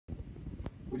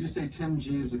Would you say Tim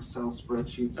G's Excel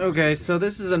spreadsheets? Okay, so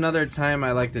this is another time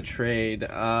I like to trade.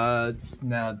 It's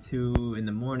now 2 in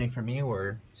the morning for me,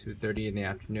 or 2:30 in the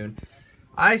afternoon.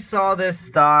 I saw this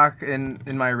stock in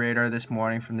my radar this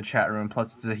morning from the chat room.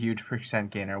 Plus, it's a huge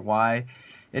percent gainer. Why?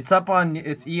 It's up on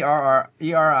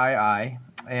ERII,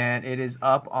 and it is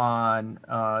up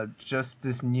on just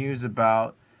this news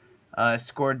about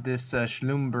scored this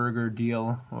Schlumberger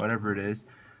deal, whatever it is.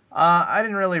 I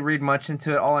didn't really read much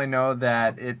into it. All I know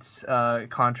that it's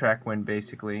contract win,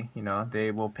 basically. You know,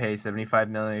 they will pay $75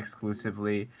 million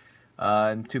exclusively,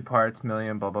 in 2 parts,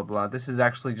 million, blah blah blah. This is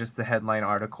actually just the headline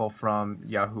article from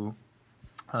Yahoo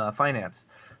Finance.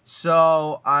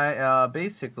 So I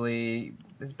basically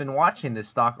has been watching this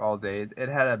stock all day. It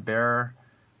had a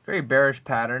very bearish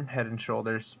pattern, head and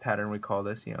shoulders pattern. We call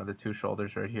this. You know, the 2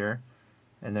 shoulders right here,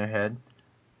 and their head.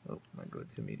 Oh, my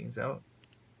GoToMeeting's out.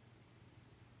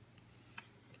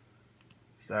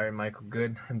 Sorry, Michael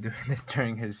Good. I'm doing this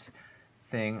during his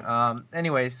thing.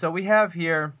 Anyway, so we have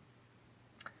here,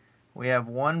 we have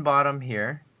one bottom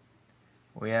here,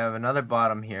 we have another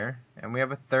bottom here, and we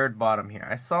have a third bottom here.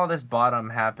 I saw this bottom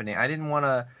happening.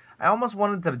 I almost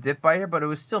wanted to dip by here, but it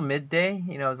was still midday.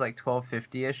 You know, it was like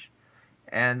 12:50-ish,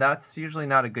 and that's usually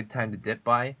not a good time to dip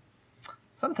by.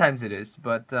 Sometimes it is,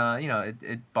 but you know,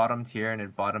 it bottomed here and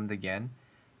it bottomed again.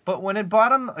 But when it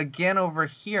bottomed again over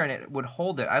here and it would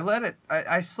hold it,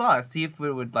 I saw it, see if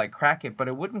it would like crack it, but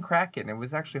it wouldn't crack it, and it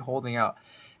was actually holding out.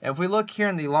 And if we look here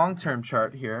in the long-term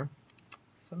chart here,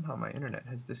 somehow my internet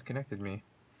has disconnected me.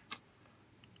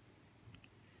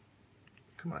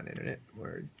 Come on, internet,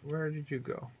 where did you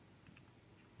go?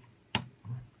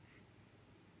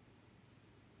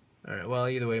 Alright, well,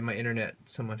 either way, my internet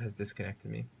somewhat has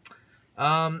disconnected me.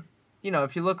 You know,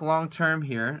 if you look long-term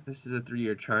here, this is a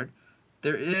 3-year chart.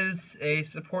 There is a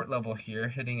support level here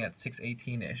hitting at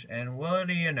 618-ish, and what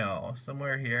do you know?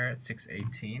 Somewhere here at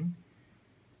 618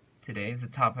 today is the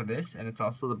top of this, and it's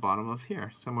also the bottom of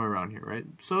here, somewhere around here, right?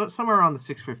 So it's somewhere around the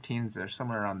 615s there,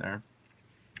 somewhere around there.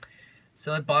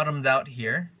 So it bottomed out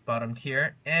here,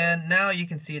 and now you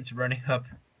can see it's running up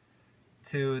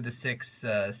to the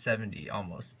 670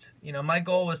 almost. You know, my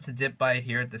goal was to dip by it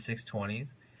here at the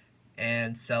 620s.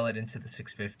 And sell it into the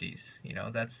 650s. You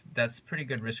know, that's pretty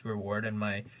good risk reward, and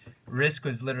my risk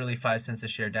was literally 5 cents a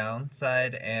share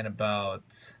downside and about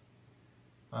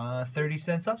 30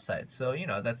 cents upside. So you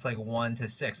know, that's like 1 to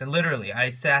 6. And literally, I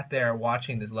sat there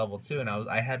watching this level too, and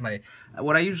I had my,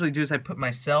 what I usually do is I put my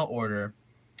sell order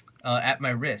at my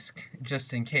risk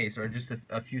just in case, or just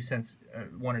a few cents,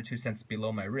 1 or 2 cents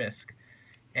below my risk,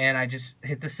 and I just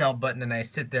hit the sell button and I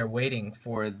sit there waiting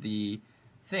for the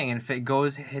thing, and if it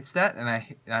hits that,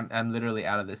 and I'm literally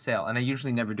out of the sale. And I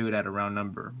usually never do it at a round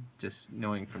number, just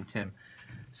knowing from Tim.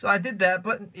 So I did that,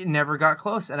 but it never got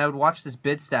close, and I would watch this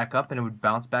bid stack up and it would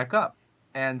bounce back up.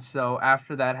 And so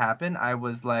after that happened, I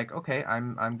was like, okay,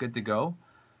 I'm good to go.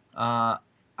 I'm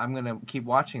gonna keep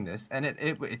watching this, and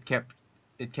it kept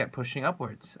pushing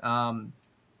upwards.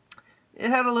 It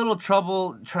had a little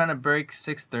trouble trying to break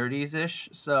 630s-ish,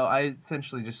 so I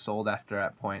essentially just sold after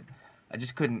that point. I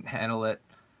just couldn't handle it.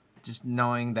 Just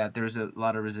knowing that there's a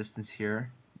lot of resistance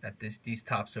here at these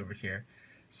tops over here.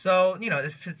 So, you know,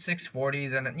 if it's 640,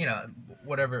 then, you know,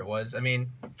 whatever it was. I mean,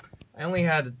 I only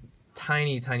had a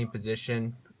tiny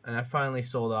position, and I finally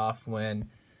sold off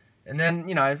when, and then,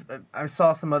 you know, I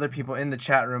saw some other people in the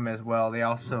chat room as well. They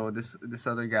also, this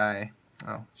other guy,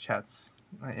 oh,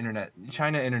 my internet,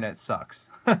 China internet sucks.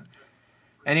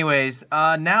 Anyways,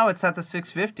 now it's at the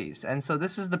 650s, and so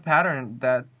this is the pattern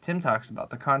that Tim talks about,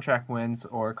 the contract wins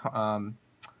or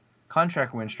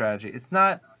contract win strategy. It's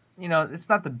not, you know, it's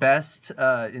not the best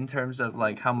in terms of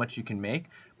like how much you can make,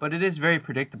 but it is very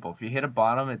predictable. If you hit a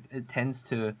bottom, it tends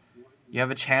to, you have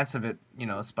a chance of it, you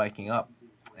know, spiking up,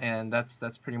 and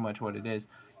that's pretty much what it is.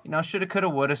 You know, shoulda, coulda,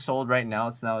 woulda sold right now.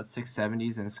 It's now at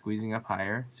 670s and squeezing up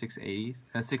higher, 680s,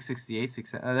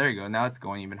 668, there you go. Now it's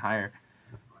going even higher.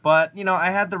 But, you know,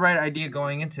 I had the right idea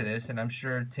going into this, and I'm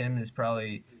sure Tim is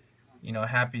probably, you know,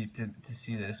 happy to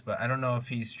see this. But I don't know if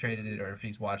he's traded it or if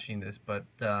he's watching this. But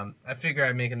I figure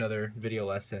I'd make another video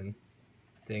lesson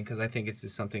thing because I think it's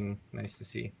just something nice to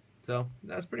see. So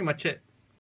that's pretty much it.